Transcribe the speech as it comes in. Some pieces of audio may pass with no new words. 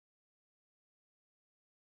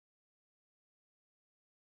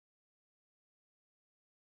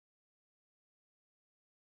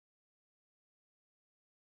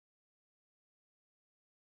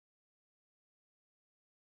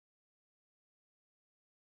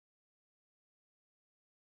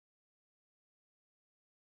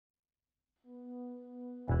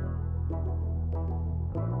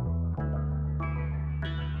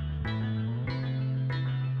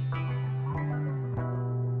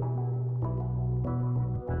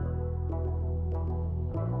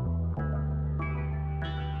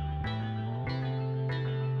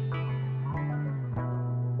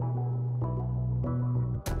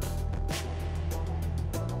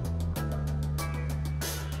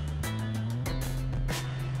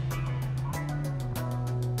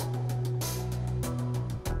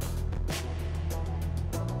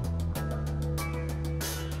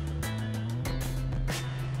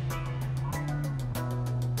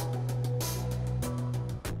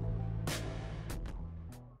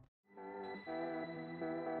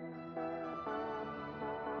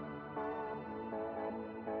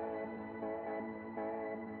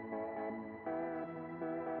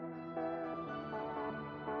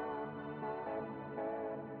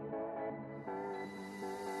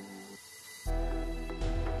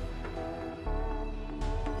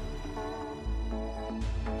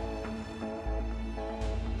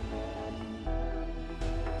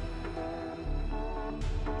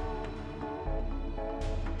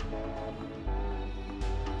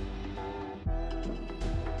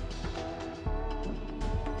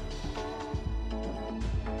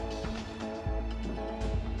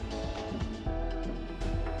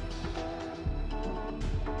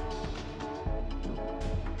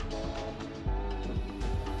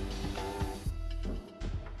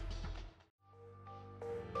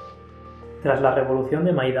Tras la revolución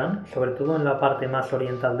de Maidán, sobre todo en la parte más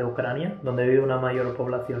oriental de Ucrania, donde vive una mayor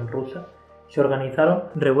población rusa, se organizaron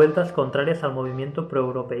revueltas contrarias al movimiento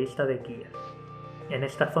pro-europeísta de Kiev. En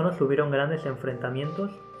esta zona hubieron grandes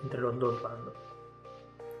enfrentamientos entre los dos bandos.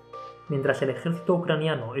 Mientras el ejército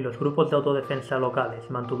ucraniano y los grupos de autodefensa locales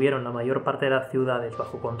mantuvieron la mayor parte de las ciudades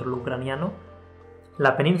bajo control ucraniano,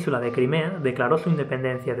 la península de Crimea declaró su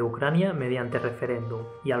independencia de Ucrania mediante referéndum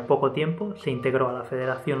y al poco tiempo se integró a la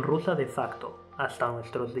Federación Rusa de facto, hasta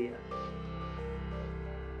nuestros días.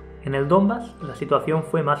 En el Donbass la situación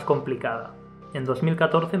fue más complicada. En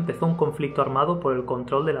 2014 empezó un conflicto armado por el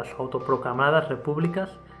control de las autoproclamadas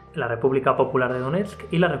repúblicas, la República Popular de Donetsk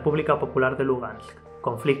y la República Popular de Lugansk,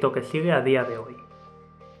 conflicto que sigue a día de hoy.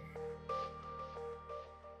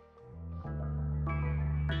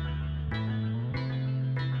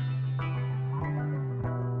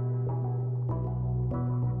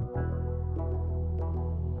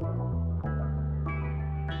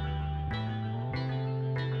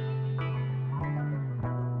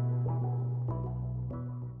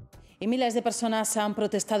 Y miles de personas han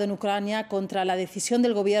protestado en Ucrania contra la decisión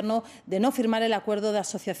del Gobierno de no firmar el acuerdo de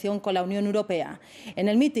asociación con la Unión Europea. En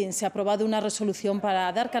el mitin se ha aprobado una resolución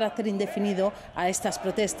para dar carácter indefinido a estas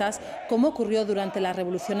protestas, como ocurrió durante la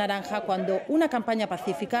Revolución Naranja, cuando una campaña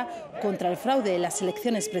pacífica contra el fraude en las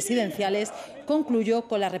elecciones presidenciales concluyó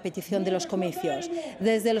con la repetición de los comicios.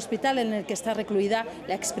 Desde el hospital en el que está recluida,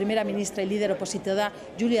 la ex primera ministra y líder opositora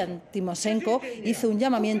Yulia Tymoshenko hizo un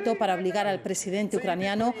llamamiento para obligar al presidente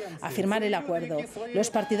ucraniano a firmar el acuerdo. Los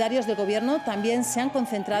partidarios del gobierno también se han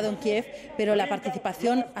concentrado en Kiev, pero la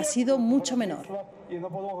participación ha sido mucho menor.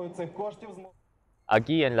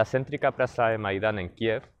 Aquí, en la céntrica plaza de Maidán en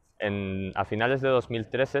Kiev, a finales de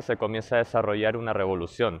 2013 se comienza a desarrollar una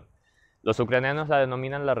revolución. Los ucranianos la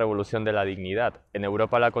denominan la Revolución de la Dignidad. En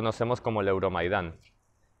Europa la conocemos como el Euromaidán.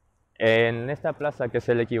 En esta plaza, que es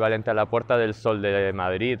el equivalente a la Puerta del Sol de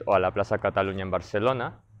Madrid o a la Plaza Cataluña en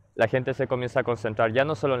Barcelona, la gente se comienza a concentrar ya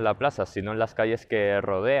no solo en la plaza, sino en las calles que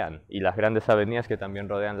rodean y las grandes avenidas que también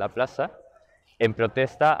rodean la plaza, en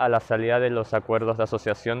protesta a la salida de los acuerdos de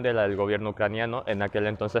asociación del gobierno ucraniano, en aquel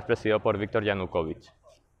entonces presidido por Víktor Yanukóvich.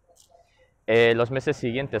 Los meses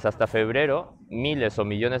siguientes, hasta febrero, miles o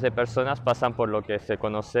millones de personas pasan por lo que se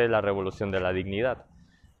conoce la Revolución de la Dignidad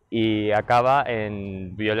y acaba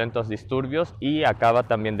en violentos disturbios y acaba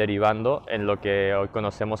también derivando en lo que hoy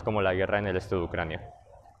conocemos como la guerra en el este de Ucrania.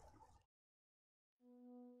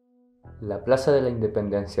 La Plaza de la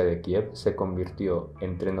Independencia de Kiev se convirtió,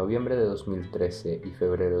 entre noviembre de 2013 y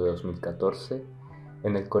febrero de 2014,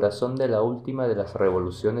 en el corazón de la última de las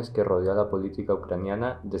revoluciones que rodeó a la política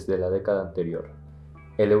ucraniana desde la década anterior.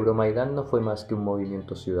 El Euromaidán no fue más que un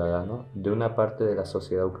movimiento ciudadano de una parte de la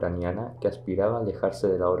sociedad ucraniana que aspiraba a alejarse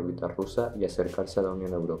de la órbita rusa y acercarse a la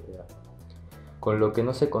Unión Europea. Con lo que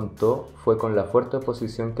no se contó fue con la fuerte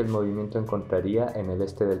oposición que el movimiento encontraría en el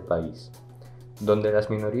este del país, donde las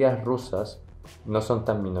minorías rusas no son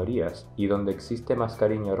tan minorías y donde existe más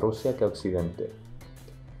cariño a Rusia que a Occidente.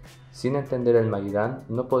 Sin entender el Maidán,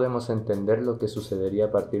 no podemos entender lo que sucedería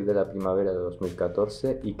a partir de la primavera de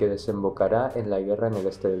 2014 y que desembocará en la guerra en el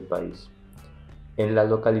este del país. En la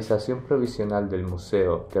localización provisional del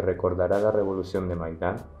museo que recordará la revolución de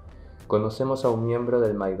Maidán, conocemos a un miembro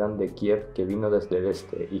del Maidán de Kiev que vino desde el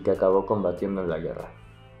este y que acabó combatiendo en la guerra.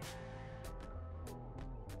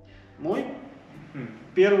 Мой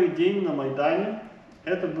первый день на Майдане,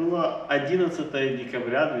 это было 11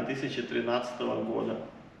 декабря 2013 года.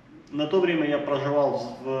 На то время я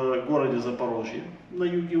проживал в городе Запорожье на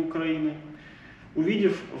юге Украины.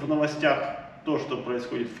 Увидев в новостях то, что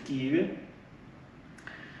происходит в Киеве,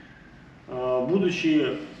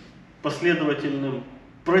 будучи последовательным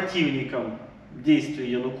противником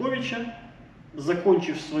действий Януковича,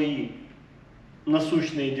 закончив свои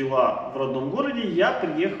насущные дела в родном городе, я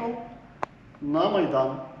приехал на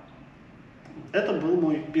Майдан. Это был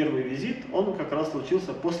мой первый визит, он как раз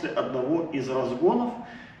случился после одного из разгонов,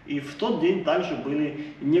 и в тот день также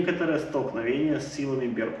были некоторые столкновения с силами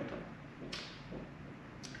Беркута.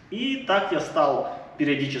 И так я стал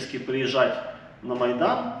периодически приезжать на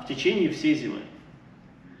Майдан в течение всей зимы.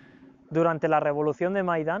 Durante la revolución de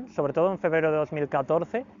Maidán, sobre todo en febrero de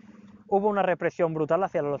 2014, hubo una represión brutal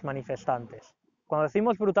hacia los manifestantes. Cuando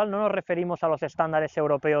decimos brutal no nos referimos a los estándares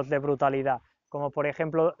europeos de brutalidad, como por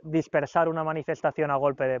ejemplo dispersar una manifestación a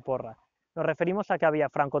golpe de porra. Nos referimos a que había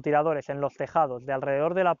francotiradores en los tejados de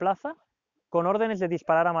alrededor de la plaza con órdenes de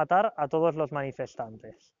disparar a matar a todos los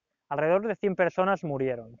manifestantes. Alrededor de 100 personas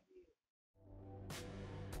murieron.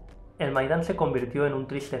 El Maidán se convirtió en un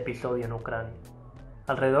triste episodio en Ucrania.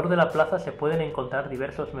 Alrededor de la plaza se pueden encontrar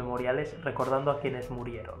diversos memoriales recordando a quienes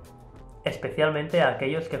murieron, especialmente a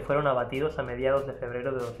aquellos que fueron abatidos a mediados de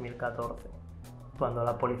febrero de 2014, cuando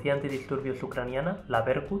la policía antidisturbios ucraniana, la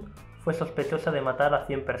Berkut, fue sospechosa de matar a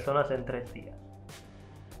 100 personas en 3 días.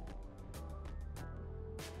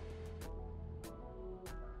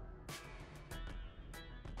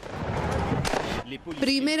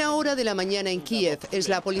 Primera hora de la mañana en Kiev. Es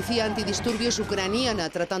la policía antidisturbios ucraniana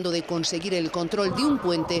tratando de conseguir el control de un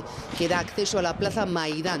puente que da acceso a la plaza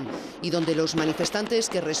Maidán y donde los manifestantes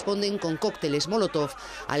que responden con cócteles Molotov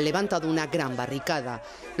han levantado una gran barricada.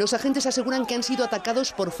 Los agentes aseguran que han sido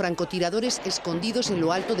atacados por francotiradores escondidos en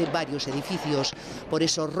lo alto de varios edificios. Por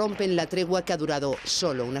eso rompen la tregua que ha durado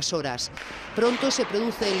solo unas horas. Pronto se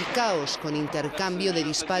produce el caos con intercambio de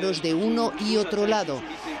disparos de uno y otro lado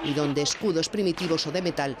y donde escudos primitivos o de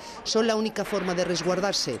metal son la única forma de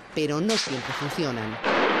resguardarse, pero no siempre funcionan.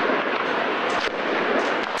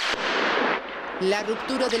 La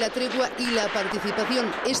ruptura de la tregua y la participación,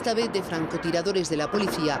 esta vez de francotiradores de la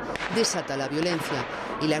policía, desata la violencia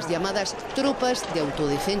y las llamadas tropas de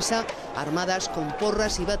autodefensa, armadas con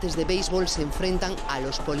porras y bates de béisbol, se enfrentan a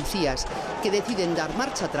los policías, que deciden dar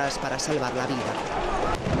marcha atrás para salvar la vida.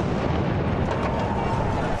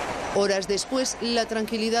 Horas después, la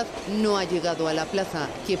tranquilidad no ha llegado a la plaza,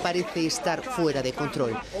 que parece estar fuera de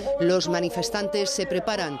control. Los manifestantes se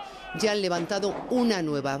preparan, ya han levantado una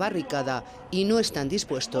nueva barricada y no están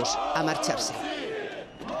dispuestos a marcharse.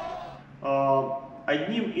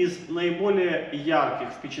 Одним из наиболее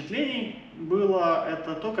ярких впечатлений было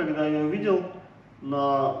это то, когда я увидел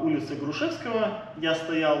на улице Грушевского, я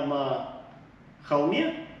стоял на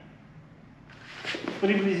холме,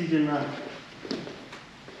 приблизительно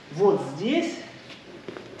вот здесь,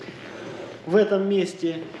 в этом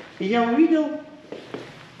месте, и я увидел,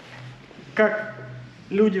 как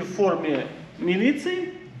люди в форме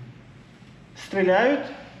милиции стреляют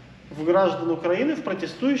в граждан Украины, в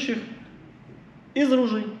протестующих из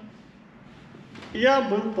ружей. Я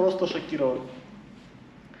был просто шокирован.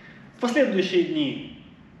 В последующие дни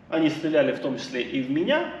они стреляли в том числе и в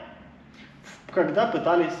меня, когда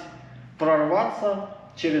пытались прорваться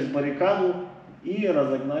через баррикаду и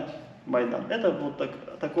разогнать Майдан. Это вот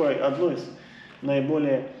такое одно из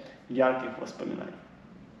наиболее ярких воспоминаний.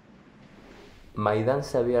 Maidán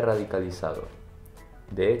se había radicalizado.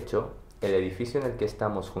 De hecho, el edificio en el que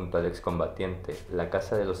estamos junto al excombatiente, la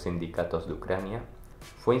Casa de los Sindicatos de Ucrania,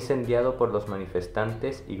 fue incendiado por los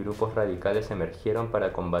manifestantes y grupos radicales emergieron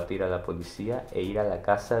para combatir a la policía e ir a la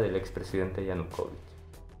casa del expresidente Yanukóvich.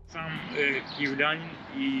 Сам киевлянин,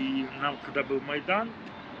 и нам, когда был Майдан,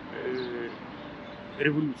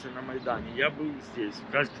 революция на Майдане, я был здесь,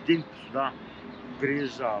 каждый день сюда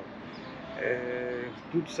приезжал.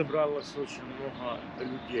 Тут собралось очень много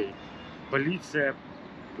людей. Полиция,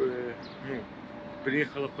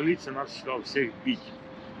 приехала полиция, начала всех бить,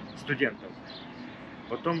 студентов.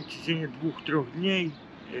 Потом в течение 2-3 дней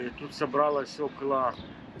тут собралось около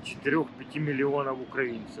 4-5 миллионов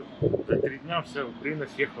украинцев. За 3 дня вся Украина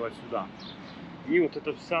съехала сюда. И вот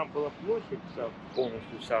эта вся была площадь, вся,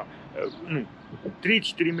 полностью вся,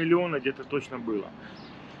 3-4 миллиона где-то точно было.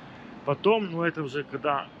 Потом, это уже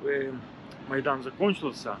когда Майдан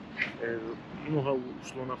закончился, много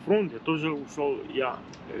ушло на фронт, я тоже ушел, я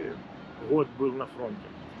год был на фронте,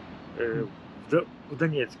 в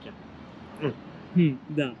Донецке.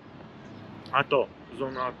 Да. АТО,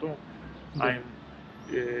 зона АТО. Да.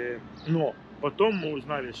 Но потом мы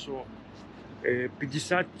узнали, что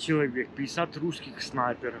 50 человек, 50 русских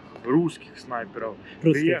снайперов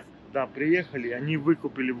приехали, они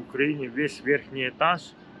выкупили в Украине весь верхний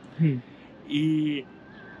этаж и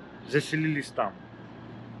заселились там.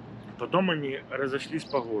 Потом они разошлись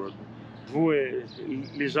по городу. Двое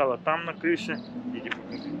лежало там на крыше.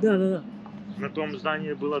 Да. На том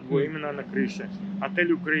здании было двое, именно на крыше.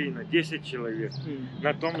 Отель Украина, 10 человек.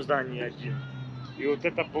 На том здании один. И вот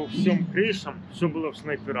это по всем крышам все было в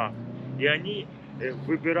снайперах. И они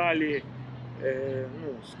выбирали,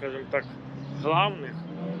 ну, скажем так, главных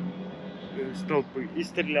с толпы и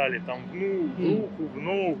стреляли там в руку, в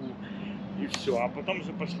ногу и все. А потом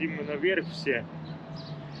же пошли мы наверх все.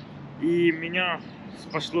 И меня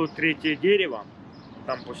спасло третье дерево,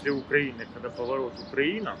 там после Украины, когда поворот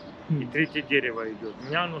Украина, и третье дерево идет.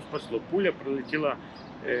 Меня оно спасло. Пуля пролетела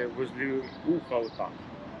возле уха вот так.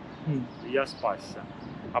 И я спасся.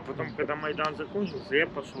 А потом, когда Майдан закончился, я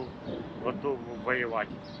пошел готов воевать.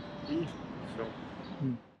 Y все.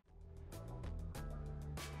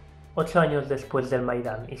 8 años después del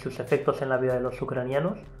Maidán y sus efectos en la vida de los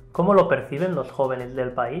ucranianos, ¿cómo lo perciben los jóvenes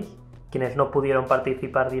del país, quienes no pudieron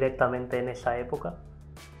participar directamente en esa época?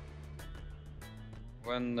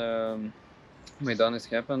 When Maidan has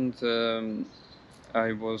happened,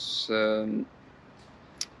 I was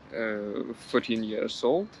 14 years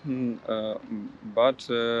old, but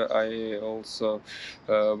I also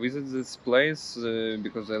visited this place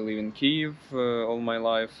because I live in Kiev all my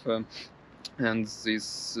life, and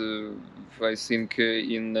this I think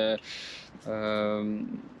in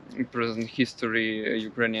present history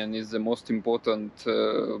Ukrainian is the most important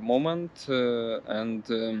moment, and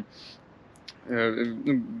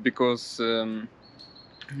because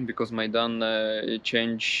Maidan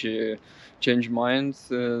changed minds,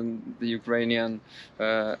 the Ukrainian,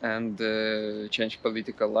 and changed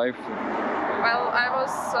political life. Well, I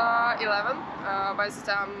was 11 by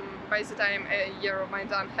the time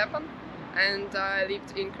Euromaidán happened, and I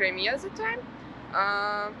lived in Crimea at the time.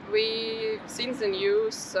 We seen the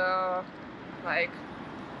news, like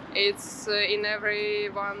it's in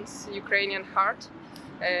everyone's Ukrainian heart.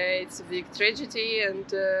 It's a big tragedy and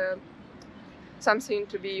something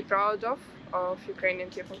to be proud of Ukrainian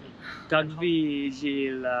people. Как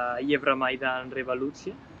видел Евромайдан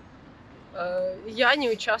революции? Я не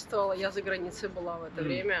участвовала, я за границей была в это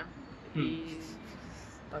время. И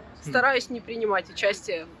так, стараюсь не принимать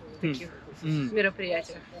участие в таких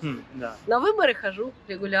мероприятиях. Да. На выборы хожу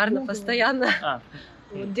регулярно, постоянно.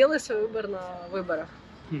 Делаю свой выбор на выборах.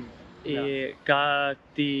 И как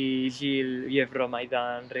ты жил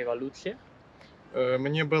Евромайдан революции?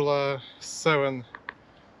 Мне было 7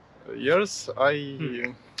 years.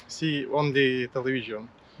 I see only television.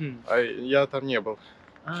 Я там не был.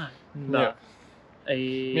 Да.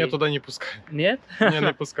 Меня туда не пускали. Нет? Меня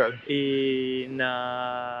не пускали. И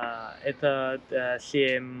на этот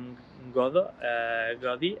 7 годов,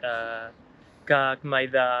 как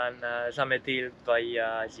Майдан заметил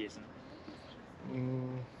твоя жизнь?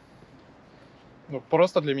 Ну,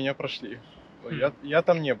 просто для меня прошли. Я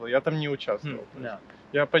там не был, я там не участвовал. Да.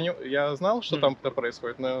 Я знал, что там это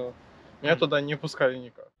происходит, но меня туда не пускали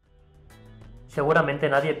никак. Seguramente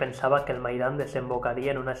nadie pensaba que el Maidán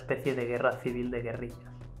desembocaría en una especie de guerra civil de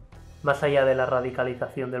guerrillas. Más allá de la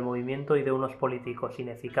radicalización del movimiento y de unos políticos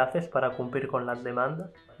ineficaces para cumplir con las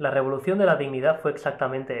demandas, la revolución de la dignidad fue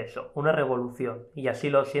exactamente eso, una revolución, y así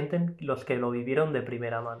lo sienten los que lo vivieron de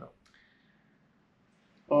primera mano.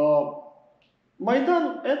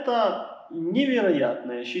 Майдан – это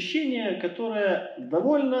невероятное ощущение, которое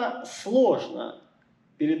довольно сложно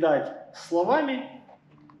передать словами.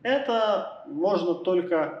 Это можно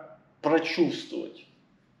только прочувствовать.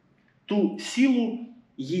 Ту силу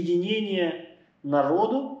единения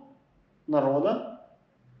народа,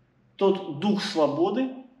 тот дух свободы,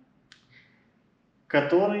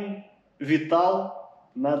 который витал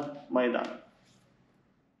над Майданом.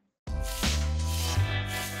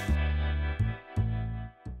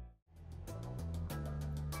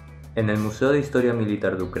 En el Museo de Historia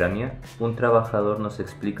Militar de Ucrania, un trabajador nos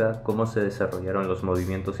explica cómo se desarrollaron los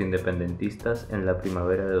movimientos independentistas en la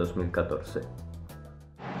primavera de 2014.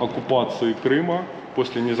 Оккупации Крыма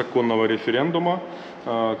после незаконного референдума,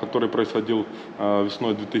 который происходил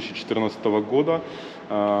весной 2014 года,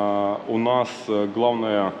 у нас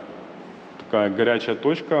главная такая горячая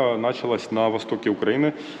точка началась на востоке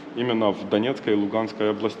Украины, именно в Донецкой и Луганской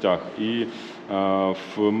областях. И в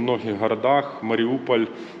многих городах, Мариуполь,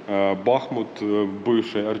 Бахмут,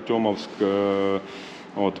 бывший Артемовск,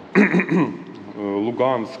 вот,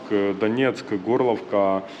 Луганск, Донецк,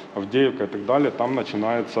 Горловка, Авдеевка и так далее, там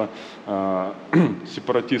начинается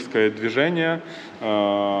сепаратистское движение,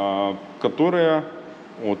 которое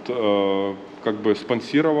вот, как бы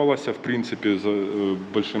спонсировалось, в принципе, за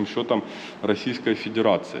большим счетом Российской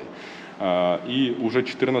Федерацией. И уже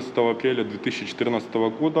 14 апреля 2014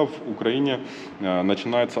 года в Украине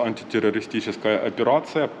начинается антитеррористическая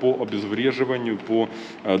операция по обезвреживанию, по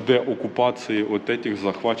деоккупации вот этих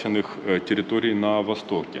захваченных территорий на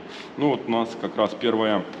востоке. Ну вот у нас как раз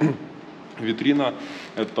первая витрина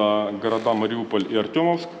 – это города Мариуполь и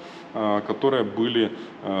Артемовск, которые были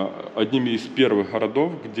одними из первых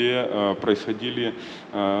городов, где происходили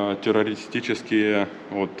террористические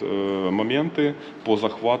вот, моменты по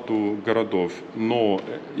захвату городов. Но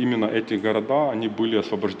именно эти города, они были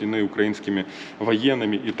освобождены украинскими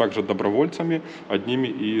военными и также добровольцами, одними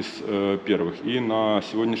из первых. И на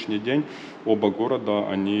сегодняшний день оба goroda,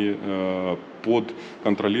 они под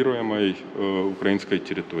контролируемой украинской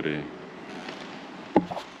территорией.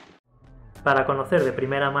 Para conocer de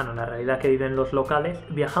primera mano la realidad que viven los locales,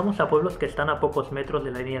 viajamos a pueblos que están a pocos metros de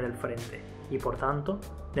la línea del frente y, por tanto,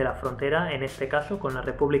 de la frontera, en este caso, con la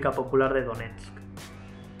República Popular de Donetsk.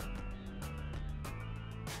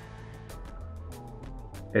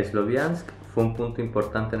 Sloviansk fue un punto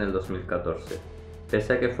importante en el 2014.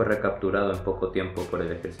 Pese a que fue recapturado en poco tiempo por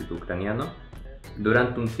el ejército ucraniano,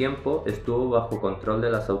 durante un tiempo estuvo bajo control de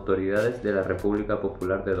las autoridades de la República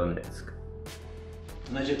Popular de Donetsk.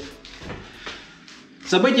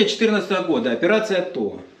 События 2014 года, операция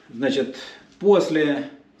ТО. Значит, после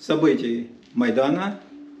событий Майдана,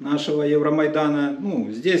 нашего Евромайдана,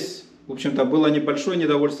 ну, здесь, в общем-то, было небольшое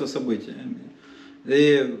недовольство событиями.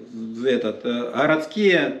 И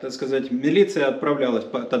городские, так сказать, милиция отправлялась,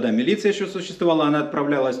 тогда милиция еще существовала, она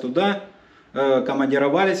отправлялась туда,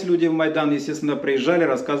 командировались люди в Майдан, естественно, приезжали,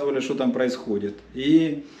 рассказывали, что там происходит.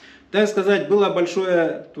 И, так сказать, было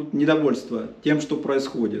большое тут недовольство тем, что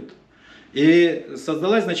происходит. И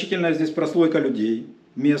создалась значительная здесь прослойка людей,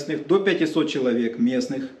 местных, до 500 человек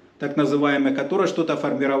местных, так называемых, которые что-то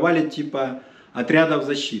формировали типа отрядов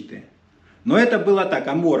защиты. Но это было так,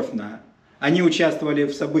 аморфно. Они участвовали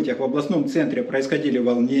в событиях в областном центре, происходили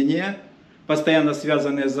волнения, постоянно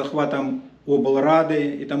связанные с захватом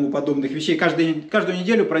облрады и тому подобных вещей. Каждую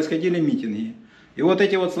неделю происходили митинги. И вот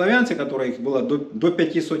эти вот славянцы, которых было до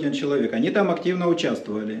 500 человек, они там активно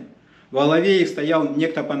участвовали. Во главе их стоял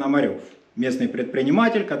некто Пономарев, местный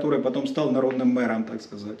предприниматель, который потом стал народным мэром, так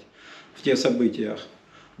сказать, в тех событиях.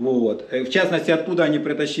 Вот. В частности, оттуда они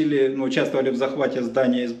притащили, участвовали в захвате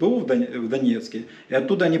здания СБУ в Донецке, и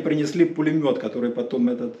оттуда они принесли пулемет, который потом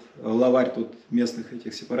этот главарь тут местных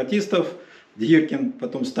этих сепаратистов, Гиркин,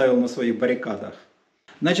 потом ставил на своих баррикадах.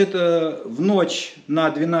 Значит, в ночь на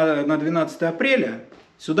 12 апреля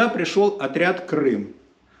сюда пришел отряд «Крым»,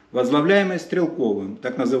 возглавляемый Стрелковым,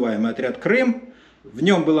 так называемый отряд «Крым». В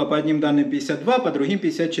нем было по одним данным 52, по другим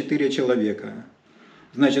 54 человека.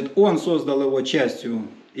 Значит, он создал его частью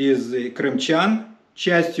из крымчан,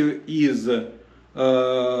 частью из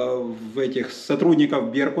этих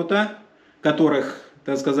сотрудников Беркута, которых,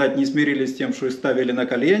 так сказать, не смирились с тем, что их ставили на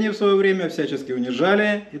колени в свое время, всячески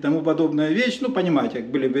унижали и тому подобная вещь. Ну, понимаете,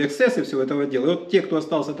 были бы эксцессы всего этого дела. И вот те, кто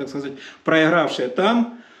остался, так сказать, проигравшие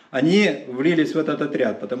там, они влились в этот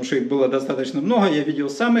отряд, потому что их было достаточно много. Я видел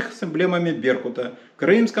самых с эмблемами Беркута,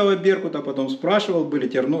 крымского Беркута, потом спрашивал, были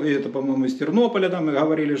это, по-моему, из Тернополя, там и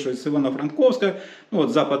говорили, что из Ивано-Франковска, ну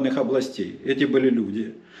вот западных областей, эти были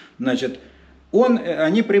люди. Значит,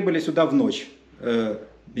 они прибыли сюда в ночь,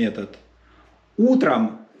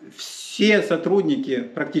 Утром все сотрудники,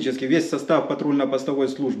 практически весь состав патрульно-постовой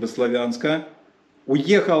службы Славянска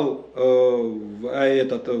уехал,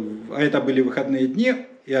 это были выходные дни,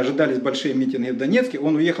 и ожидались большие митинги в Донецке,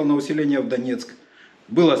 он уехал на усиление в Донецк,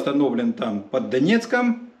 был остановлен там под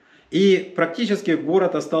Донецком, и практически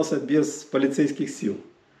город остался без полицейских сил.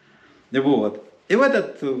 Вот. И в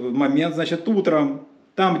этот момент, значит, утром,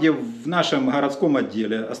 там, где в нашем городском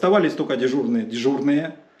отделе оставались только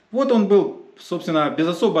дежурные, вот он был, собственно, без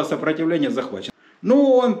особого сопротивления захвачен.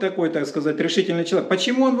 Ну, он такой, так сказать, решительный человек.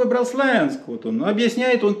 Почему он выбрал Славянск? Вот он,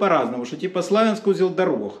 объясняет он по-разному, что типа Славянск узел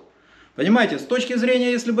дорог. Понимаете, с точки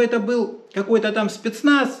зрения, если бы это был какой-то там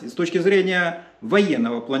спецназ, и с точки зрения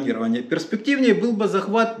военного планирования, перспективнее был бы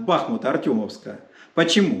захват Бахмута, Артемовска.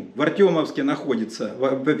 Почему? В Артемовске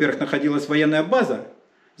находилась военная база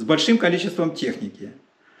с большим количеством техники.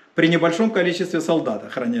 при небольшом количестве солдат,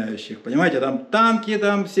 охраняющих. Понимаете, там танки,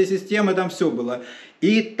 там все системы, там все было.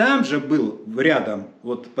 И там же был рядом,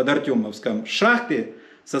 вот под Артемовском, шахты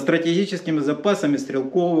со стратегическими запасами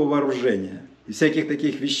стрелкового вооружения и всяких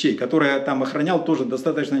таких вещей, которые там охранял тоже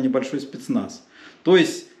достаточно небольшой спецназ. То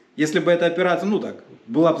есть, если бы эта операция, ну так,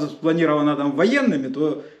 была бы запланирована там военными,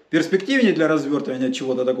 то перспективнее для развертывания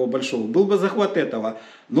чего-то такого большого был бы захват этого.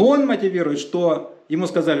 Но он мотивирует, что ему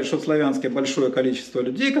сказали, что в Славянске большое количество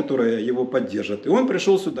людей, которые его поддержат, и он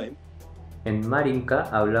пришел сюда. En Marinka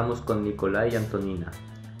hablamos con Nicolai y Antonina,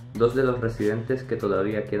 dos de los residentes que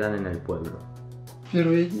todavía quedan en el pueblo.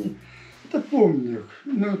 Первые дни, да помню,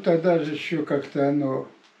 ну тогда же еще как-то оно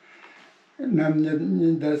нам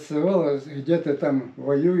не доставалось, где-то там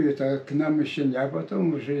воюют, а к нам еще не, а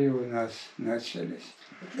потом уже и у нас начались.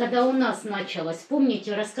 Когда у нас началось,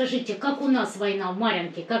 помните, расскажите, как у нас война в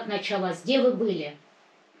Маринке, как началась, где вы были?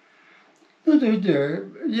 Ну да где,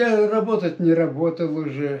 я работать не работал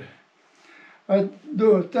уже, а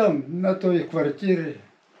там, на той квартире,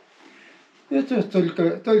 это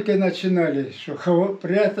только начинали, что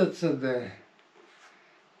прятаться, да,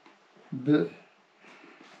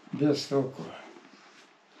 без толку.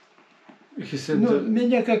 Ну,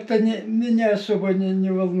 меня как-то меня особо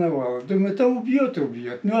не волновало. Думаю, там убьет.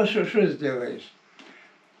 Ну а что сделаешь?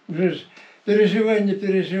 Уже переживай, не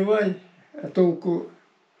переживай, а толку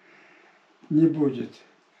не будет.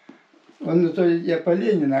 Он, то я по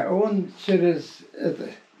Ленина, а он через это,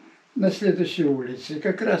 на следующей улице,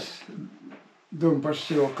 как раз дом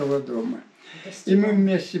почти около дома. И мы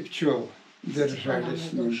вместе пчел держали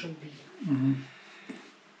с ним.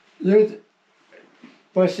 И вот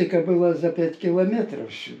пасека была за 5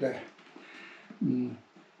 километров сюда.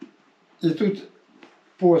 И тут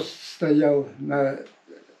пост стоял на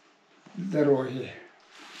дороге.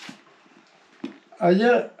 А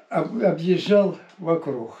я объезжал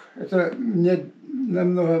вокруг. Это мне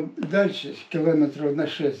намного дальше, километров на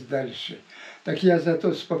 6 дальше. Так я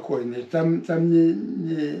зато спокойный. Там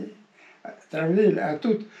не отравили, а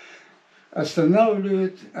тут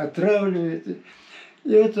останавливают, отравливают.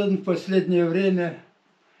 И вот он в последнее время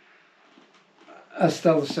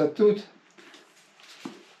остался тут.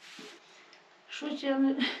 Щось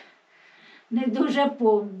я не дуже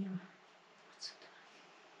помню.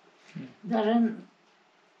 Даже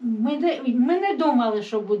ми не думали,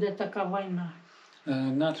 що буде така війна.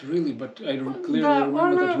 Not really, but I clearly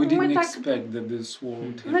remember that we didn't expect that this war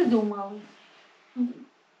would happen. Не думали.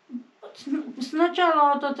 Спочатку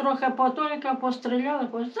ото трохи потолька постріляли,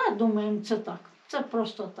 думаємо, це так, це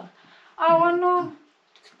просто так. А воно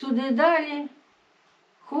туди далі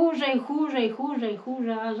хуже і хуже, і хуже, і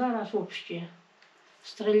хуже, а зараз взагалі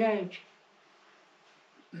стріляють.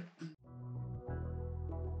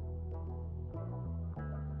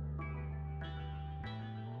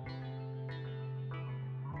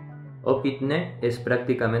 Opitne es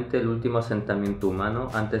prácticamente el último asentamiento humano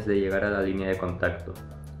antes de llegar a la línea de contacto.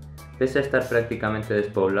 Pese a estar prácticamente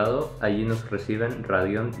despoblado, allí nos reciben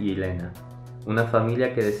Radión y Elena, una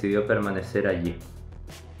familia que decidió permanecer allí.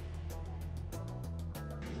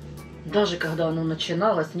 Даже когда оно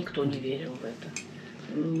начиналось, никто не верил в это.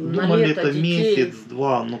 Думали, это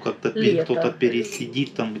месяц-два, ну как-то кто-то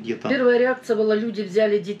пересидит там где-то. Первая реакция была, люди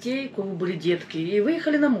взяли детей, у кого были детки, и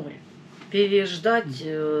выехали на море. Переждать,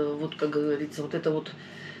 вот как говорится, вот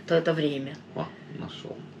это время.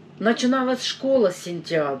 Нашел. Начиналась школа с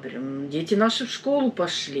сентября, дети наши в школу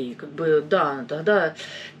пошли, как бы, да, тогда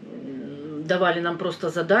давали нам просто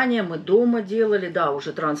задания, мы дома делали, да,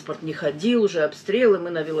 уже транспорт не ходил, уже обстрелы, мы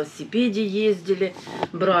на велосипеде ездили,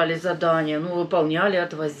 брали задания, ну, выполняли,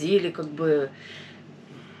 отвозили, как бы,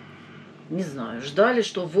 не знаю, ждали,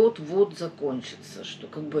 что вот-вот закончится, что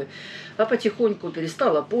как бы, а потихоньку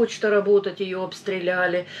перестала почта работать, ее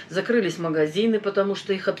обстреляли, закрылись магазины, потому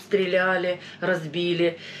что их обстреляли,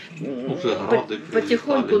 разбили,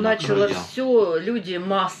 потихоньку начало все, люди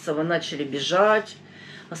массово начали бежать,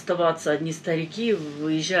 оставаться одни старики,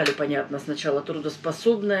 выезжали, понятно, сначала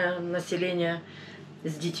трудоспособное население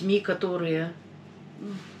с детьми, которые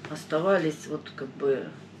оставались, вот как бы,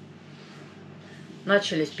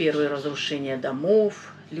 начались первые разрушения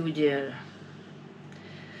домов, люди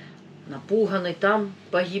напуганы, там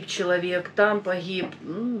погиб человек, там погиб,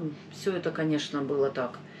 все это, конечно, было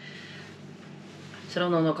так. Все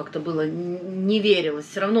равно оно как-то было, не верилось,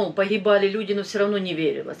 все равно погибали люди, но все равно не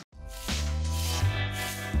верилось.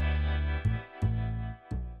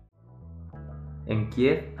 En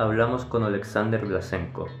Kiev hablamos con Alexander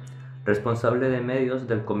Blasenko, responsable de medios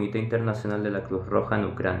del Comité Internacional de la Cruz Roja en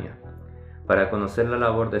Ucrania, para conocer la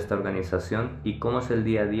labor de esta organización y cómo es el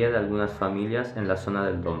día a día de algunas familias en la zona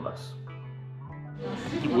del Donbass.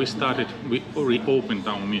 We reopened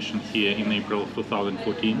our mission here in April of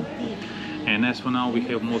 2014. And as for now, we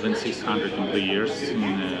have more than 600 employees,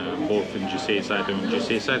 both in GCA side and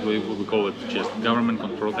GCA side. We call it just government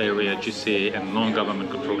control area GCA and non-government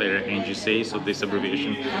control area NGCA. So this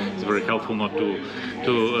abbreviation is very helpful not to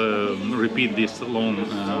repeat this long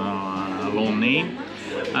name.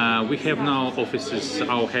 We have now offices,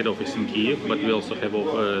 our head office in Kiev, but we also have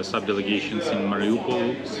sub-delegations in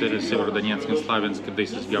Mariupol, Severodonetsk and Slaviansk.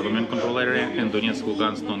 This is government control area, and Donetsk,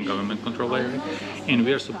 Lugansk, non-government control area. And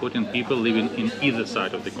we are supporting people living in either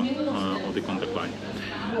side of the contact line.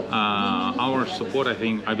 Our support,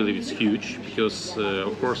 I believe, is huge because,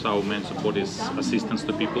 of course, our main support is assistance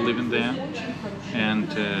to people living there, and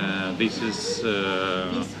this is,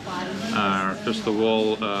 first of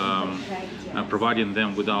all, providing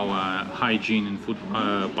them with our hygiene and food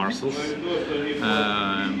parcels.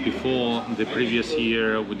 Before the previous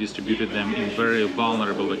year, we distributed them in very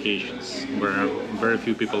vulnerable locations where very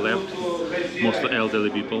few people left, mostly elderly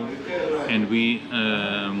people, and we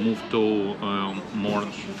moved to more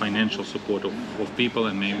financial support of people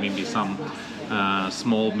and maybe some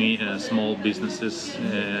small businesses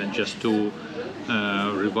just to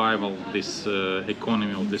revive this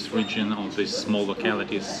economy of this region, of these small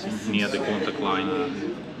localities near the contact line.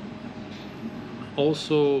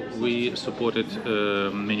 Also, we supported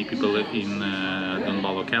many people in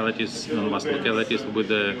Donbass localities with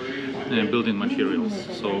building materials.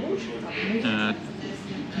 So,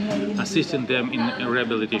 assisting them in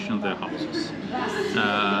rehabilitation of their houses.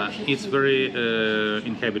 It's very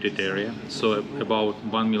inhabited area, so about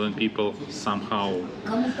 1 million people somehow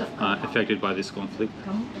affected by this conflict.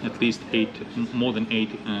 At least more than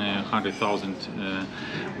 800,000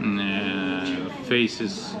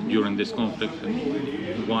 faces during this conflict.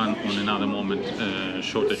 One on another moment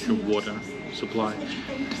shortage of water supply.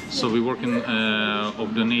 So we're working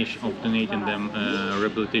of donating them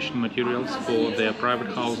rehabilitation materials for their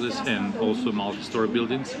private houses and also multi-story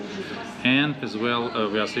buildings, and as well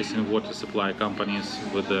we are assisting water supply companies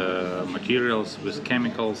with materials, with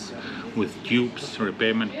chemicals, with tubes,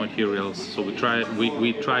 repairment materials. So we try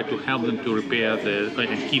to help them to repair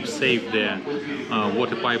and keep safe their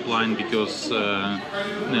water pipeline, because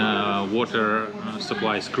water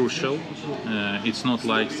supply is crucial. It's not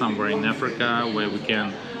like somewhere in Africa where we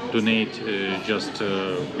can donate just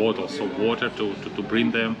bottles of water to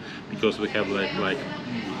bring them, because we have like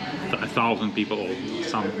 1,000 people or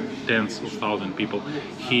some tens of thousands people.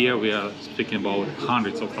 Here we are speaking about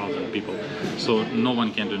hundreds of thousands of people. So no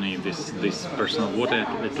one can donate this personal water.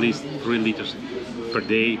 At least 3 liters per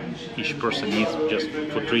day each person needs just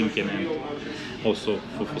for drinking and also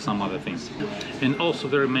for some other things. And also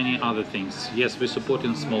very many other things. Yes, we're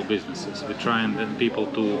supporting small businesses. We're trying people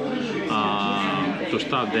to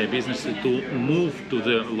start their businesses, to move to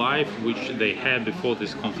the life which they had before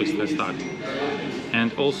this conflict started.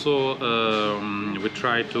 And also we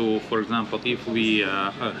try to, for example, if we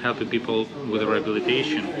help people with the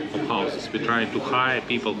rehabilitation of houses, we try to hire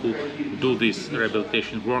people who do this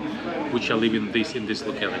rehabilitation work, which are living in this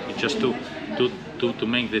locality, just to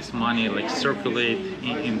make this money like circulate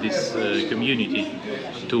in this community,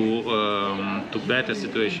 to better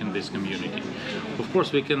situation in this community. Of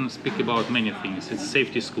course, we can speak about many things. It's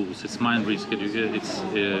safety schools, it's mine risk, it's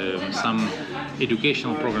some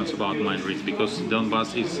educational programs about mine risk, because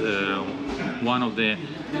Donbass is one of the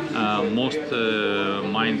most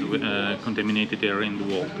mine-contaminated area in the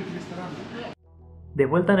world. De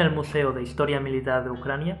vuelta en el Museo de Historia Militar de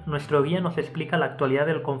Ucrania, nuestro guía nos explica la actualidad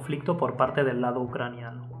del conflicto por parte del lado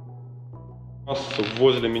ucraniano.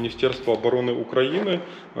 Возле Министерства обороны Украины,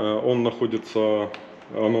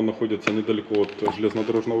 оно находится недалеко от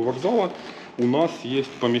железнодорожного вокзала. У нас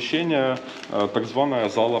есть помещение, так званая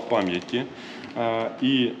зала памяти,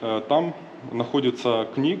 и там находится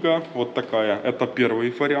книга вот такая. Это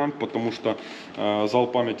первый вариант, потому что зал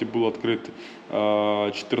памяти был открыт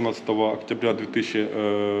 14 октября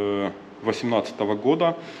 2018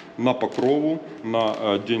 года на Покрову,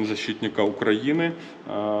 на День защитника Украины.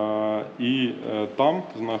 И там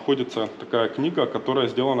находится такая книга, которая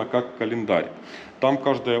сделана как календарь. Там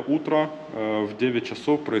каждое утро в 9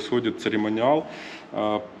 часов происходит церемониал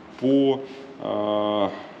по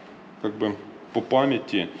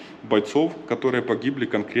памяти бойцов, которые погибли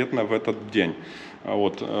конкретно в этот день.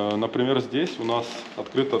 Вот, например, здесь у нас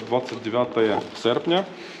открыто 29 серпня,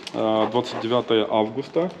 29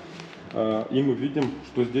 августа, и мы видим,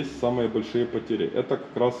 что здесь самые большие потери. Это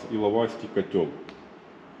как раз Иловайский котел.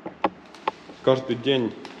 Каждый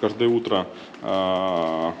день, каждое утро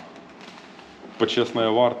почесная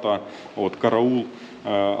варта, караул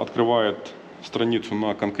открывает страницу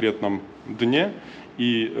на конкретном дне,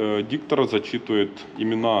 и диктор зачитывает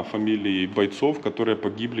имена, фамилии бойцов, которые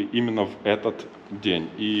погибли именно в этот день.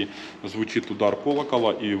 И звучит удар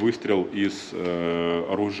колокола и выстрел из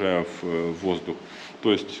оружия в воздух.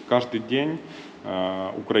 То есть каждый день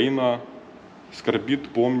Украина скорбит,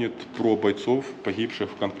 помнит про бойцов, погибших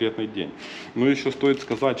в конкретный день. Но еще стоит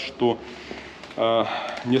сказать, что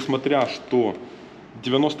несмотря что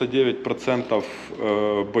 99%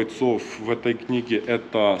 бойцов в этой книге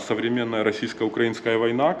это современная российско-украинская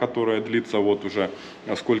война, которая длится вот уже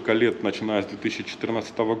сколько лет, начиная с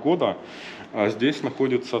 2014 года. Здесь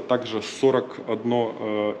находится также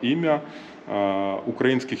 41 имя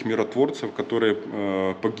украинских миротворцев, которые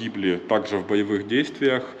погибли также в боевых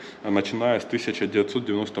действиях, начиная с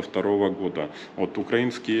 1992 года. Вот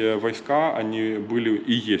украинские войска, они были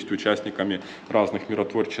и есть участниками разных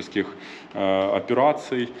миротворческих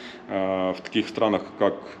операций в таких странах,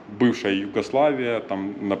 как бывшая Югославия,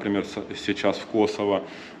 там, например, сейчас в Kosovo,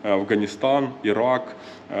 Афганистан, Ирак,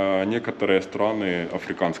 некоторые страны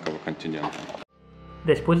африканского континента.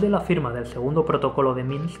 Después de la firma del segundo protocolo de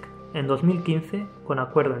Minsk, en 2015, con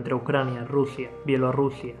acuerdo entre Ucrania, Rusia,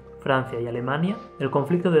 Bielorrusia, Francia y Alemania, el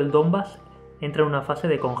conflicto del Donbass entra en una fase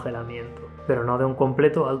de congelamiento, pero no de un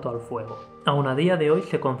completo alto al fuego. Aún a día de hoy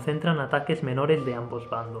se concentran ataques menores de ambos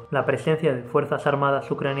bandos. La presencia de fuerzas armadas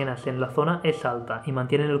ucranianas en la zona es alta y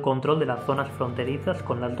mantienen el control de las zonas fronterizas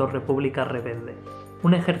con las dos repúblicas rebeldes.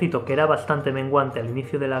 Un ejército que era bastante menguante al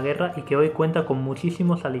inicio de la guerra y que hoy cuenta con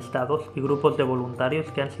muchísimos alistados y grupos de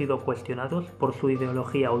voluntarios que han sido cuestionados por su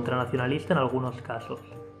ideología ultranacionalista en algunos casos.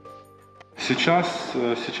 Сейчас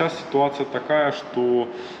ситуация такая, что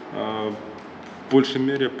в большей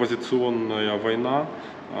мере позиционная война,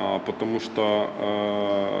 потому что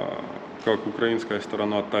как украинская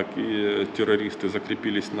сторона, так и террористы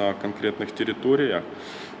закрепились на конкретных территориях.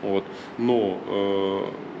 Вот.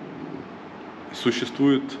 Но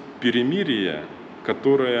существует перемирие,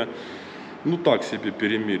 которое, ну так себе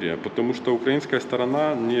перемирие, потому что украинская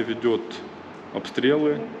сторона не ведет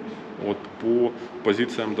обстрелы вот, по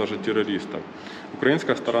позициям даже террористов.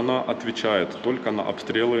 Украинская сторона отвечает только на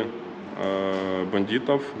обстрелы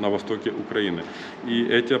бандитов на востоке Украины. И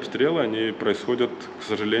эти обстрелы, они происходят, к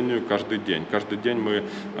сожалению, каждый день. Каждый день мы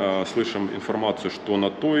слышим информацию, что на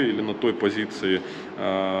той или на той позиции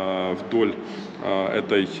вдоль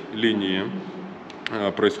этой линии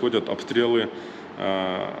происходят обстрелы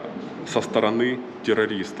со стороны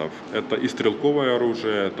террористов. Это и стрелковое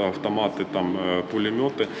оружие, это автоматы, там,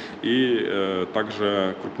 пулеметы, и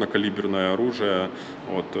также крупнокалиберное оружие,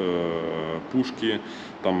 вот, пушки,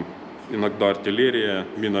 там, иногда артиллерия,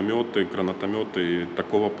 минометы, гранатометы и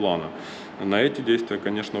такого плана. На эти действия,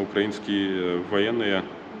 конечно, украинские военные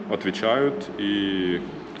отвечают, и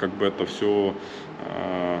как бы это все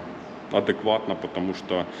адекватно, потому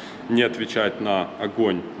что не отвечать на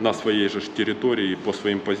огонь на своей же территории по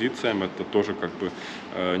своим позициям, это тоже как бы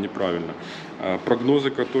неправильно. Прогнозы,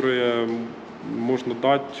 которые можно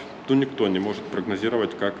дать, то никто не может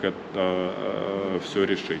прогнозировать, как это все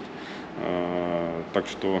решить. Так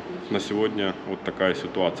что на сегодня вот такая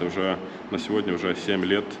ситуация. На сегодня уже 7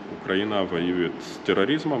 лет Украина воюет с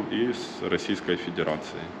терроризмом и с Российской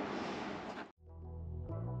Федерацией.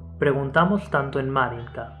 Preguntamos tanto en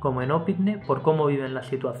Marinka como en Opitne por cómo viven la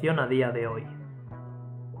situación a día de hoy.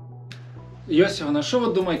 Иосифовна, что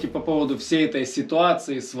вы думаете по поводу всей этой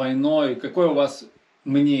ситуации с войной? Какое у вас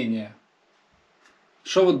мнение?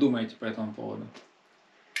 Что вы думаете по этому поводу?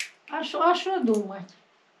 А що думати?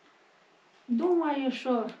 Думаю,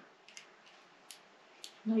 що,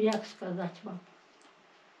 ну як сказати вам,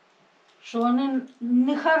 що вони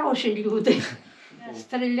не хороші люди.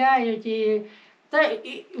 Стріляють і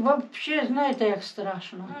взагалі, знаєте, як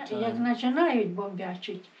страшно. Як починають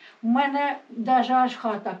бомбячити, у мене навіть аж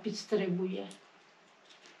хата підстрибує.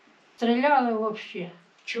 Стріляли взагалі.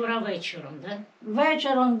 Вчора вечором, так? Да?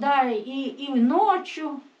 Вечором, так, да, і вночі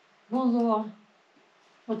було.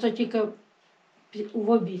 Ото тільки в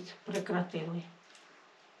обід прекратили.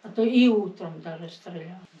 А то и утром даже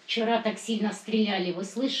стреляли. Вчера так сильно стреляли, вы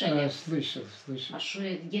слышали? Слышал. А что,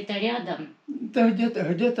 где-то рядом? Да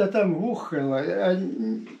где-то там ухало, а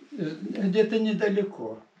где-то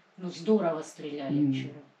недалеко. Ну здорово стреляли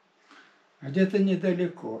вчера. Где-то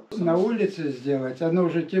недалеко. На улице сделать, оно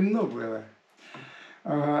уже темно было.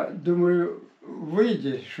 Думаю,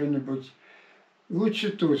 выйди что-нибудь, лучше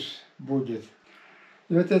тут будет.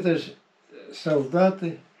 И вот это же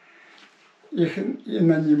солдаты, их и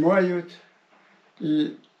нанимают,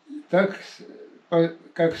 и так,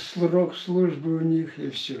 как срок службы у них, и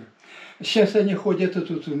все. Сейчас они ходят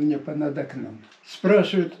тут у меня над окном.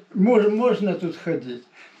 Спрашивают, можно тут ходить?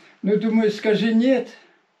 Ну, думаю, скажи нет,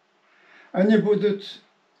 они будут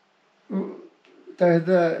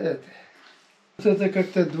тогда это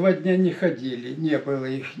как-то 2 дня не ходили, не было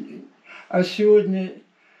их. А сегодня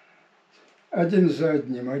один за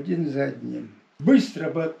одним.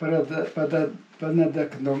 Быстро над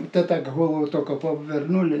окном. Это так голову только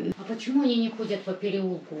повернули. А почему они не ходят по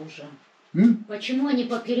переулку уже? Почему они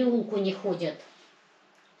по переулку не ходят?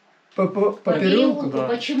 По переулку? Да.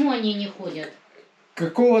 Почему они не ходят?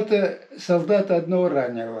 Какого-то солдата одного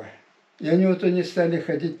ранило. И они вот не стали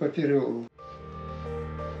ходить по переулку.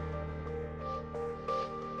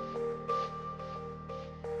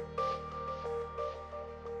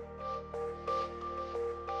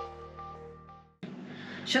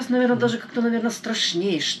 Сейчас, наверное, даже как-то, наверное,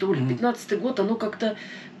 страшнее, что ли. 15-й год, оно как-то...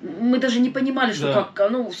 Мы даже не понимали, что как...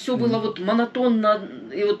 Оно все было вот монотонно.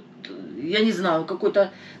 И вот, я не знаю, какое-то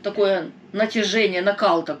такое натяжение,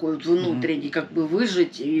 накал такой вот внутренний, как бы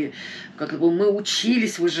выжить. И как бы мы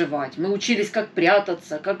учились выживать. Мы учились, как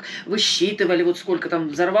прятаться, как высчитывали, вот сколько там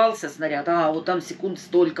взорвался снаряд. А, вот там секунд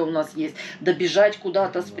столько у нас есть. Добежать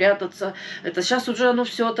куда-то, спрятаться. Это сейчас уже оно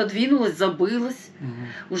все отодвинулось, забылось.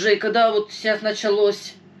 Уже и когда вот сейчас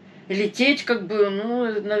началось лететь, как бы, ну,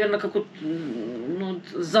 наверное, как вот, ну,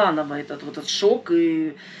 заново этот шок.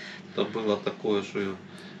 И... Это было такое, что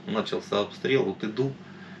начался обстрел, вот иду,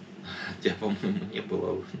 хотя, по-моему, не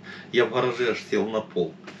было. Я в гараже аж сел на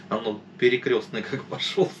пол. Оно перекрестный как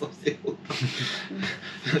пошел совсем.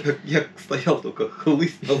 Я стоял только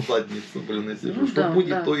хлысть на задницу, блин, и сижу. Что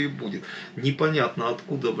будет, то и будет. Непонятно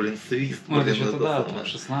откуда, блин, свист. Ну, это же тогда,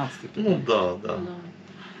 16-й. Ну да.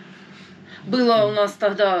 Было у нас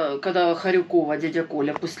тогда, когда Харюкова, дядя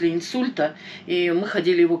Коля, после инсульта, и мы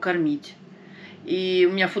ходили его кормить. И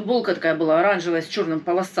у меня футболка такая была оранжевая с черным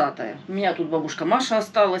полосатая. У меня тут бабушка Маша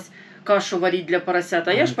осталась кашу варить для поросят,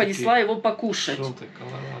 а я ж понесла его покушать.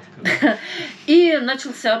 И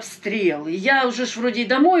начался обстрел. И я уже ж вроде и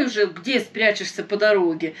домой уже, где спрячешься по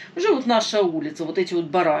дороге? Уже вот наша улица, вот эти вот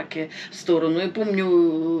бараки в сторону. И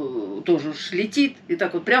помню, тоже уж летит, и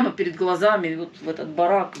так вот прямо перед глазами вот в этот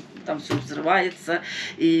барак, там все взрывается.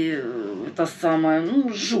 И это самое,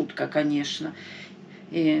 ну, жутко, конечно.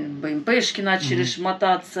 И БМПшки начали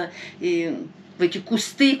шмотаться, и в эти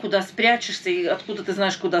кусты, куда спрячешься, и откуда ты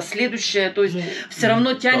знаешь, куда следующее. То есть все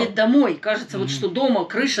равно тянет домой. Кажется, вот что дома,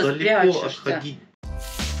 крыша, спрячешься.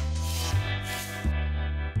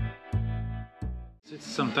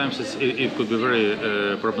 Sometimes it could be very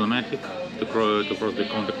problematic to cross the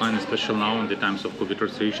contact line, especially now in the times of COVID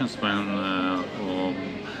restrictions, when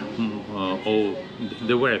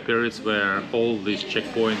there were periods where all these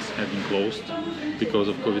checkpoints have been closed because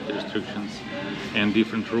of COVID restrictions, and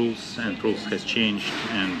different rules has changed,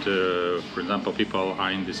 and for example, people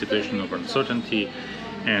are in the situation of uncertainty,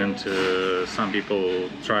 and some people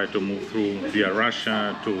try to move through via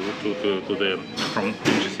Russia from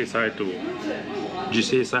GCA side to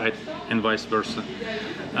GCA side and vice versa.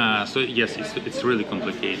 So yes, it's really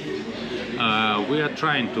complicated. We are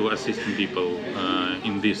trying to assist people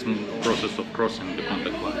in this process of crossing the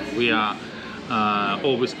contact line. We are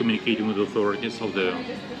always communicating with authorities of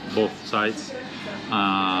both sides,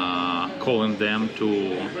 calling them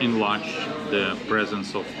to enlarge the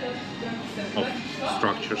presence of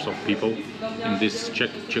structures of people in these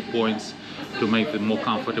checkpoints, to make them more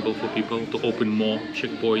comfortable for people, to open more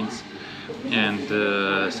checkpoints. And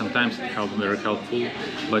sometimes it helps, very helpful,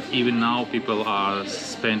 but even now people are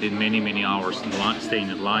spending many hours staying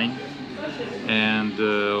in line, and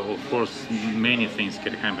of course many things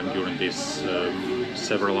can happen during these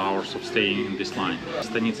several hours of staying in this line.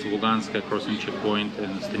 Станица Luganskaya crossing checkpoint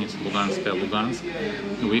and Станица Luganskaya Lugansk,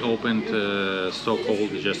 we opened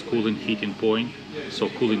so-called just cooling heating point, so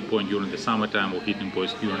cooling point during the summertime or heating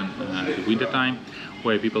points during the winter time,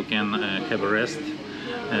 where people can have a rest.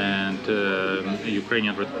 And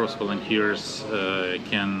Ukrainian Red Cross volunteers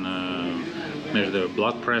can measure their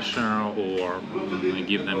blood pressure or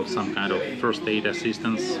give them some kind of first aid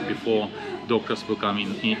assistance before doctors will come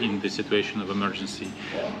in the situation of emergency.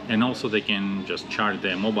 And also they can just charge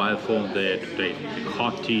their mobile phone there to take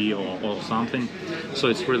hot tea or something. So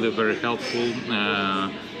it's really very helpful.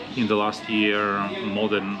 In the last year, more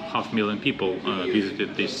than 500,000 people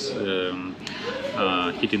visited these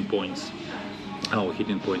heating points. Our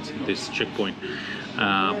hitting points in this checkpoint,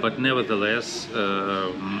 but nevertheless,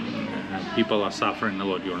 people are suffering a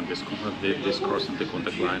lot during this crossing the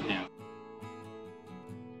contact line. Yeah.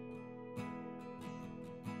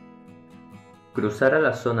 Cruzar a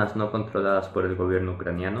las zonas no controladas por el gobierno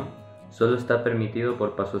ucraniano solo está permitido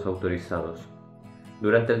por pasos autorizados.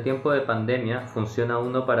 Durante el tiempo de pandemia funciona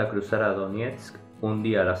uno para cruzar a Donetsk un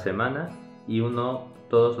día a la semana y uno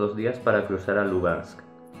todos los días para cruzar a Lugansk.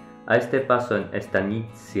 A este paso en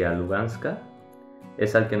Stanitsia Luganska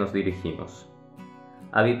es al que nos dirigimos.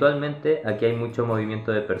 Habitualmente aquí hay mucho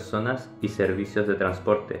movimiento de personas y servicios de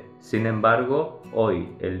transporte. Sin embargo, hoy,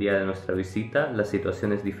 el día de nuestra visita, la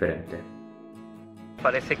situación es diferente.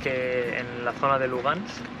 Parece que en la zona de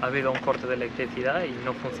Lugansk ha habido un corte de electricidad y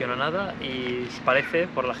no funciona nada, y parece,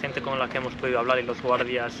 por la gente con la que hemos podido hablar y los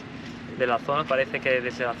guardias de la zona, parece que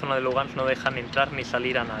desde la zona de Lugansk no dejan entrar ni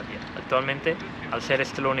salir a nadie. Actualmente, al ser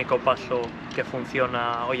este el único paso que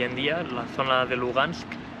funciona hoy en día, la zona de Lugansk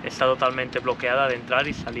está totalmente bloqueada de entrar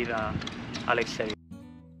y salir al exterior.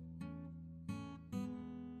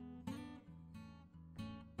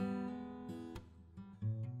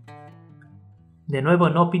 De nuevo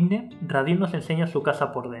en Opinne, Radim nos enseña su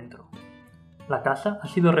casa por dentro. La casa ha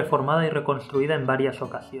sido reformada y reconstruida en varias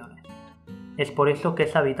ocasiones. Es por eso que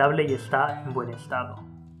es habitable y está en buen estado.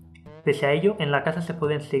 Pese a ello, en la casa se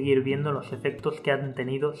pueden seguir viendo los efectos que han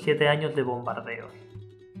tenido 7 años de bombardeos.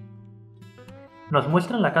 Nos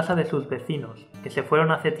muestran la casa de sus vecinos, que se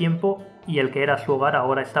fueron hace tiempo y el que era su hogar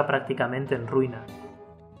ahora está prácticamente en ruinas.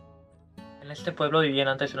 En este pueblo vivían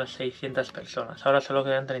antes unas 600 personas, ahora solo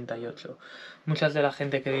quedan 38. Muchas de la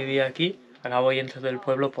gente que vivía aquí acabó yendo del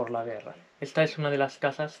pueblo por la guerra. Esta es una de las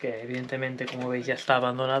casas que evidentemente, como veis, ya está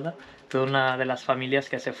abandonada, de una de las familias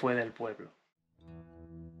que se fue del pueblo.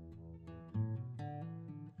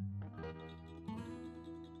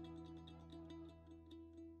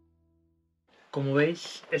 Como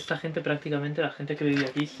veis, esta gente prácticamente, la gente que vivía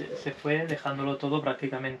aquí, se fue dejándolo todo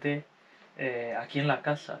prácticamente aquí en la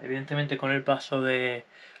casa. Evidentemente, con el paso de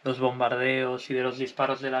los bombardeos y de los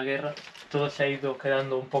disparos de la guerra, todo se ha ido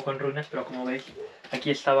quedando un poco en ruinas, pero como veis, aquí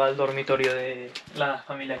estaba el dormitorio de la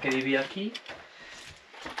familia que vivía aquí.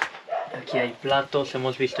 Aquí hay platos,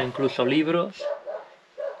 hemos visto incluso libros,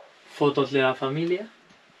 fotos de la familia.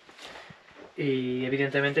 Y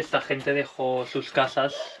evidentemente esta gente dejó sus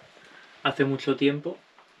casas hace mucho tiempo,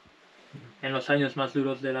 en los años más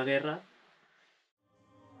duros de la guerra.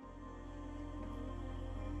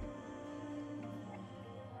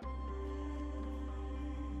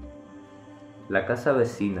 La casa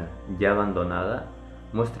vecina, ya abandonada,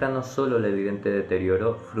 muestra no solo el evidente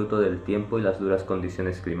deterioro fruto del tiempo y las duras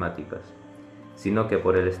condiciones climáticas, sino que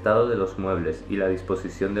por el estado de los muebles y la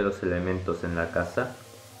disposición de los elementos en la casa,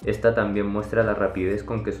 esta también muestra la rapidez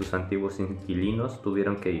con que sus antiguos inquilinos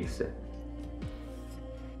tuvieron que irse.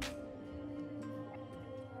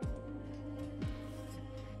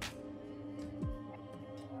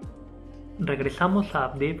 Regresamos a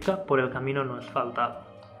Avdiivka por el camino no asfaltado.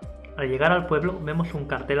 Al llegar al pueblo vemos un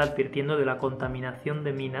cartel advirtiendo de la contaminación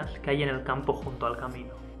de minas que hay en el campo junto al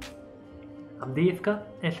camino. Avdiivka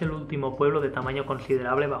es el último pueblo de tamaño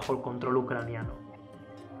considerable bajo el control ucraniano.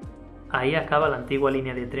 Ahí acaba la antigua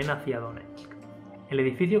línea de tren hacia Donetsk. El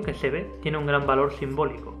edificio que se ve tiene un gran valor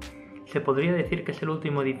simbólico. Se podría decir que es el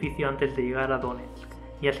último edificio antes de llegar a Donetsk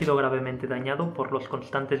y ha sido gravemente dañado por los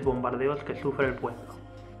constantes bombardeos que sufre el pueblo.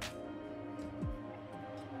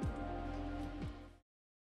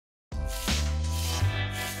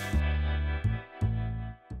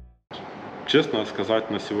 Честно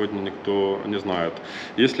сказать, на сегодня никто не знает.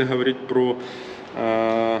 Если говорить про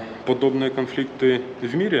подобные конфликты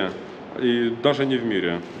в мире, и даже не в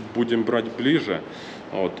мире, будем брать ближе,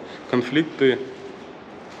 конфликты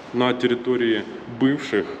на территории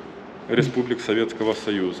бывших республик Советского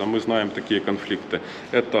Союза. Мы знаем такие конфликты.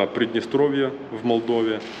 Это Приднестровье в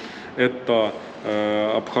Молдове, это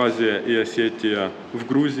Абхазия и Осетия в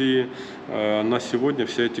Грузии. На сегодня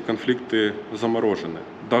все эти конфликты заморожены.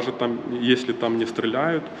 Даже там, если там не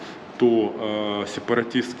стреляют, то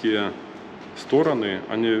сепаратистские стороны,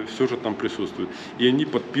 они все же там присутствуют. И они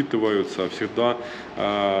подпитываются всегда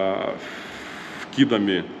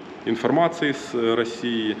вкидами информации с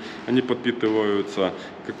России, они подпитываются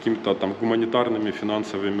какими-то там гуманитарными,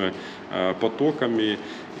 финансовыми потоками.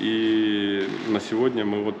 И на сегодня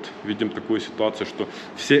мы вот видим такую ситуацию, что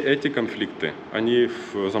все эти конфликты, они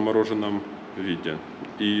в замороженном виде.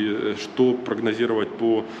 И что прогнозировать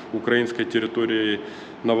по украинской территории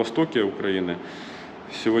на востоке Украины,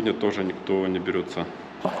 сегодня тоже никто не берется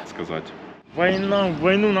сказать.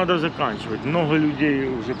 Войну надо заканчивать. Много людей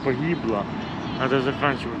уже погибло. Надо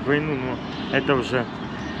заканчивать войну, но это уже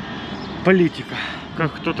политика.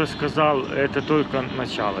 Как кто-то сказал, это только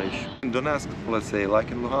начало еще. In Donetsk, let's say,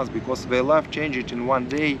 like in Luhansk, because their life changed in one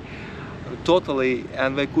day totally,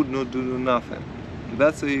 and they could not do nothing.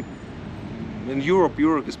 That's a in Europe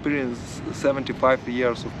experienced 75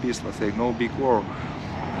 years of peace, let's say, no big war,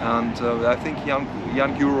 and I think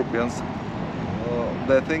young Europeans,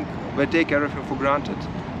 they think they take everything for granted.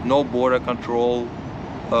 no border control,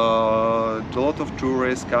 a lot of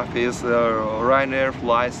tourists, cafes, Ryanair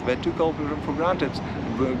flights, they took all for granted.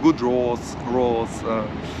 Good roads,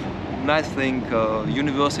 nice thing,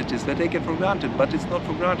 universities, they take it for granted, but it's not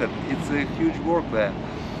for granted. It's a huge work there.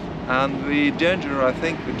 And the danger, I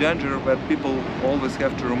think, the danger that people always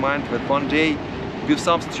have to remind that one day, with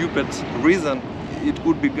some stupid reason, it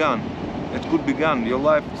could be gone. It could be gone. Your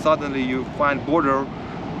life, suddenly you find border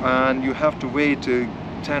and you have to wait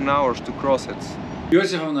 10 hours to cross it.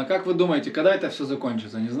 Иосифовна, как вы думаете, когда это все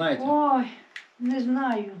закончится, не знаете? Ой, не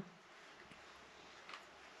знаю.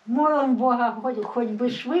 Молим Бога, хоч би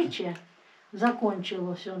швидше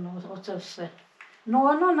закончилося оце все. Ну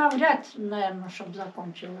воно навряд, напевно, щоб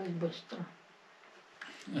закончилось швидко.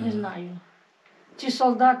 Не знаю. Ці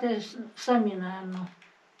солдати самі, напевно,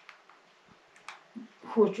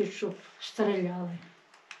 хочуть, щоб стріляли.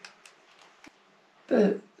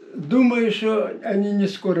 Думаю, что они не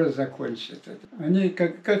скоро закончат. Они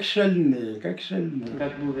как шальные, как шальные.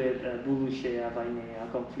 Как будет будущее войны, о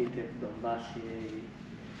конфликте в Донбассе?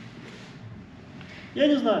 Я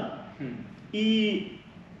не знаю. И,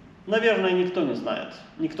 наверное, никто не знает.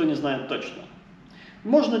 Никто не знает точно.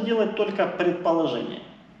 Можно делать только предположения.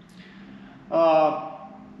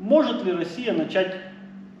 Может ли Россия начать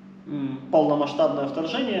полномасштабное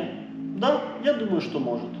вторжение? Да, я думаю, что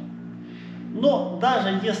может. Но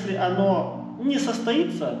даже если оно не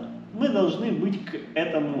состоится, мы должны быть к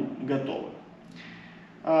этому готовы.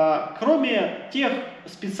 Кроме тех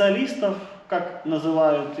специалистов, как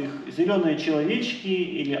называют их, зеленые человечки,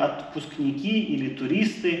 или отпускники, или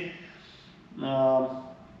туристы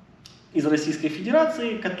из Российской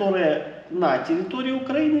Федерации, которые на территории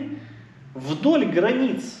Украины, вдоль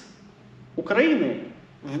границ Украины,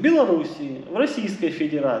 в Белоруссии, в Российской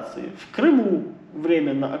Федерации, в Крыму,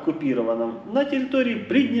 временно оккупированном, на территории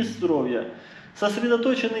Приднестровья,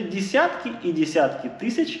 сосредоточены десятки и десятки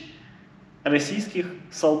тысяч российских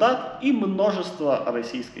солдат и множество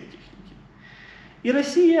российской техники. И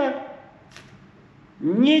Россия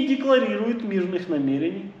не декларирует мирных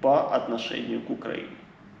намерений по отношению к Украине.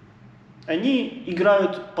 Они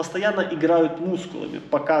постоянно играют мускулами,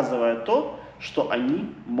 показывая то, что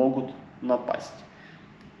они могут напасть.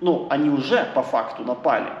 Ну, они уже по факту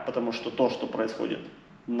напали, потому что то, что происходит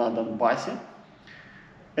на Донбассе,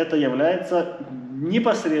 это является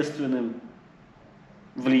непосредственным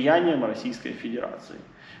влиянием Российской Федерации.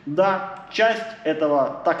 Да, часть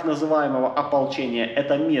этого так называемого ополчения –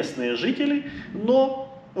 это местные жители,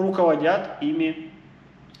 но руководят ими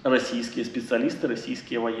российские специалисты,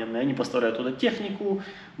 российские военные. Они поставляют туда технику,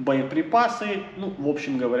 боеприпасы, ну, в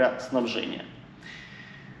общем говоря, снабжение.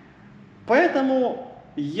 Поэтому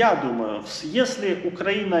я думаю, если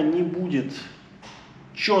Украина не будет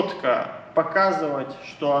четко показывать,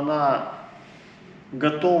 что она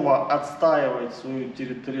готова отстаивать свою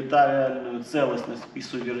территориальную целостность и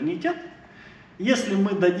суверенитет, если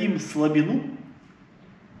мы дадим слабину,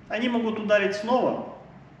 они могут ударить снова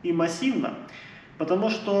и массивно, потому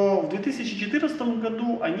что в 2014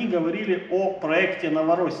 году они говорили о проекте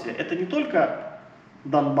Новороссия. Это не только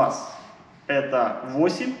Донбасс, это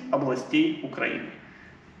 8 областей Украины.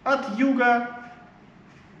 От юга,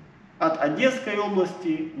 от Одесской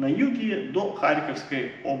области на юге до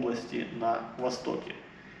Харьковской области на востоке.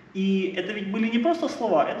 И это ведь были не просто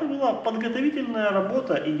слова, это была подготовительная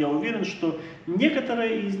работа, и я уверен, что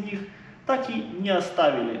некоторые из них так и не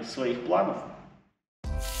оставили своих планов.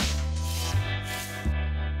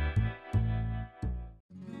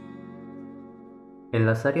 En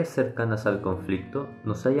las áreas cercanas al conflicto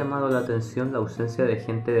nos ha llamado la atención la ausencia de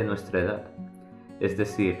gente de nuestra edad, es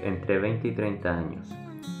decir, entre 20 y 30 años.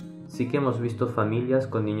 Sí que hemos visto familias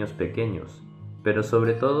con niños pequeños, pero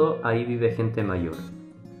sobre todo ahí vive gente mayor.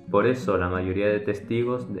 Por eso la mayoría de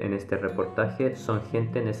testigos en este reportaje son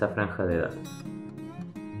gente en esa franja de edad.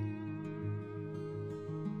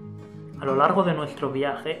 A lo largo de nuestro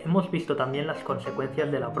viaje hemos visto también las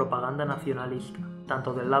consecuencias de la propaganda nacionalista,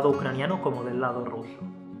 tanto del lado ucraniano como del lado ruso,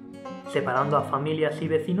 separando a familias y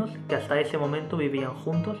vecinos que hasta ese momento vivían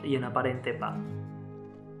juntos y en aparente paz.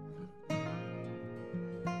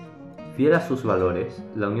 Fiel a sus valores,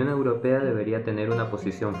 la Unión Europea debería tener una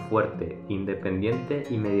posición fuerte, independiente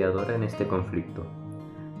y mediadora en este conflicto.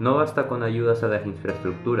 No basta con ayudas a las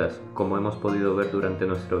infraestructuras, como hemos podido ver durante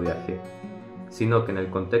nuestro viaje, sino que en el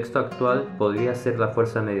contexto actual podría ser la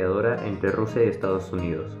fuerza mediadora entre Rusia y Estados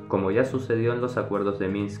Unidos, como ya sucedió en los acuerdos de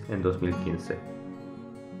Minsk en 2015.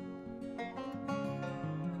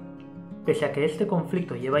 Pese a que este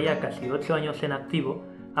conflicto lleva ya casi 8 años en activo,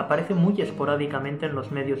 aparece muy esporádicamente en los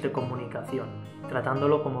medios de comunicación,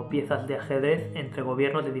 tratándolo como piezas de ajedrez entre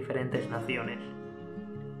gobiernos de diferentes naciones.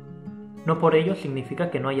 No por ello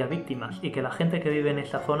significa que no haya víctimas y que la gente que vive en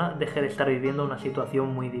esa zona deje de estar viviendo una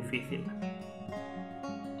situación muy difícil.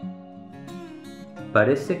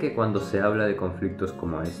 Parece que cuando se habla de conflictos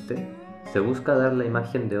como este, se busca dar la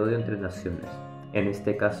imagen de odio entre naciones, en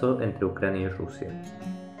este caso entre Ucrania y Rusia.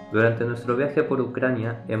 Durante nuestro viaje por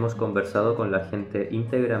Ucrania hemos conversado con la gente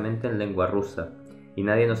íntegramente en lengua rusa y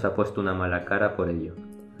nadie nos ha puesto una mala cara por ello.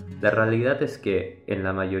 La realidad es que, en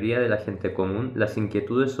la mayoría de la gente común, las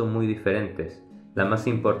inquietudes son muy diferentes. La más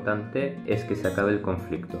importante es que se acabe el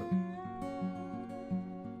conflicto.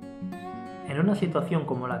 En una situación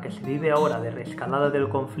como la que se vive ahora de reescalada del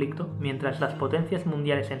conflicto, mientras las potencias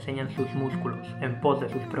mundiales enseñan sus músculos en pos de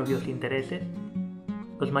sus propios intereses,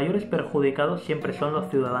 los mayores perjudicados siempre son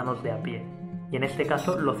los ciudadanos de a pie, y en este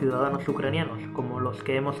caso los ciudadanos ucranianos, como los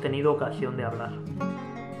que hemos tenido ocasión de hablar.